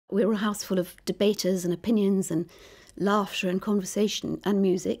We were a house full of debaters and opinions and laughter and conversation and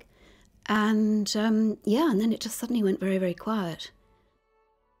music. And and then it just suddenly went very, very quiet.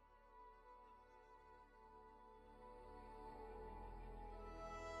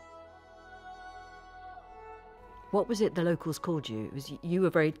 What was it the locals called you? It was you were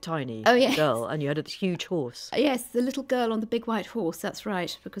a very tiny yes. girl and you had a huge horse. Yes, the little girl on the big white horse, that's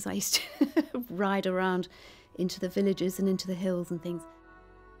right, because I used to ride around into the villages and into the hills and things.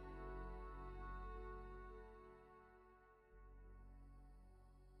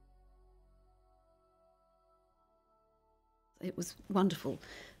 It was wonderful.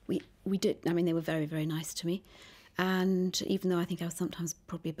 We did, I mean, they were very, very nice to me. And even though I think I was sometimes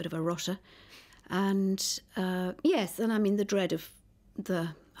probably a bit of a rotter. And yes, and I mean, the dread of the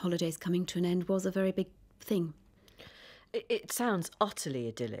holidays coming to an end was a very big thing. It sounds utterly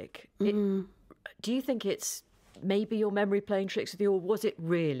idyllic. Do you think it's maybe your memory playing tricks with you, or was it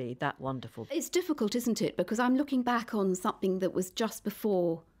really that wonderful? It's difficult, isn't it? Because I'm looking back on something that was just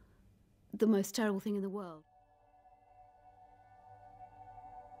before the most terrible thing in the world.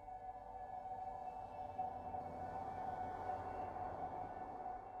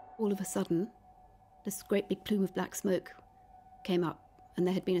 All of a sudden, this great big plume of black smoke came up, and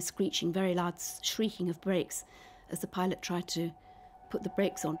there had been a screeching, very loud shrieking of brakes as the pilot tried to put the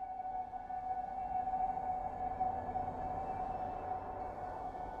brakes on.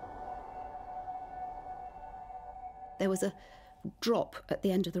 There was a drop at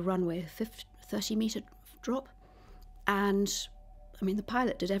the end of the runway, a 30-metre drop, and I mean, the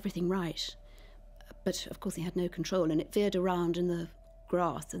pilot did everything right, but of course he had no control, and it veered around in the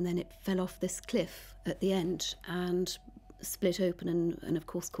grass, and then it fell off this cliff at the end and split open and of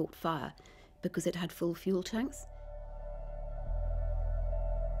course caught fire because it had full fuel tanks.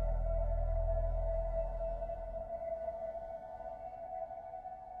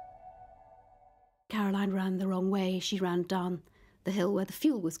 Caroline ran the wrong way. She ran down the hill where the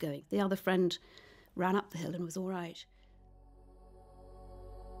fuel was going. The other friend ran up the hill and was all right.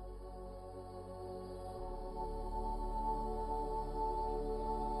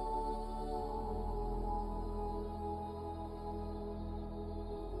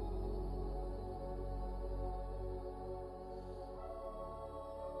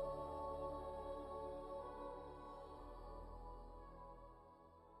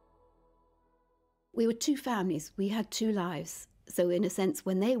 We were two families, we had two lives. So in a sense,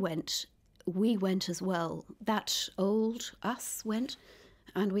 when they went, we went as well. That old us went,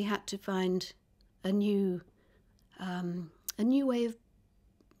 and we had to find a new way of,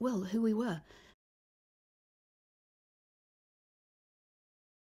 well, who we were.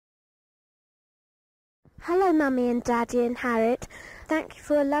 Hello, Mummy and Daddy and Harriet. Thank you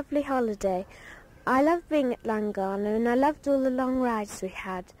for a lovely holiday. I loved being at Langano and I loved all the long rides we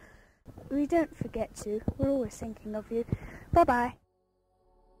had. We don't forget to. We're always thinking of you. Bye-bye.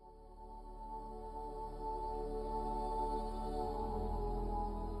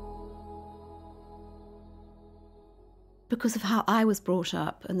 Because of how I was brought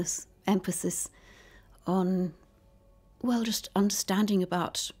up and this emphasis on, well, just understanding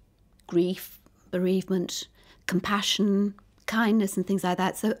about grief, bereavement, compassion, kindness and things like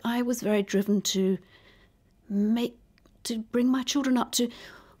that. So I was very driven to bring my children up to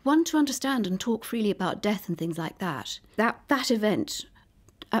understand and talk freely about death and things like that. That event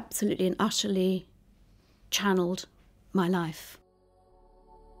absolutely and utterly channeled my life.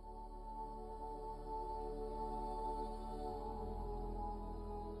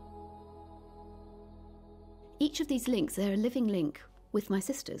 Each of these links, they're a living link with my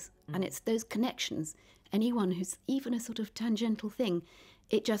sisters, and it's those connections. Anyone who's even a sort of tangential thing,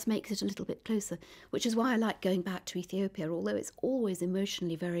 it just makes it a little bit closer, which is why I like going back to Ethiopia, although it's always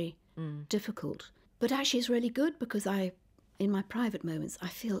emotionally very difficult. But actually it's really good because in my private moments, I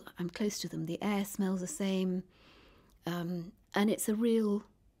feel I'm close to them. The air smells the same, and it's a real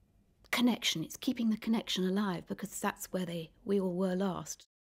connection. It's keeping the connection alive because that's where we all were last.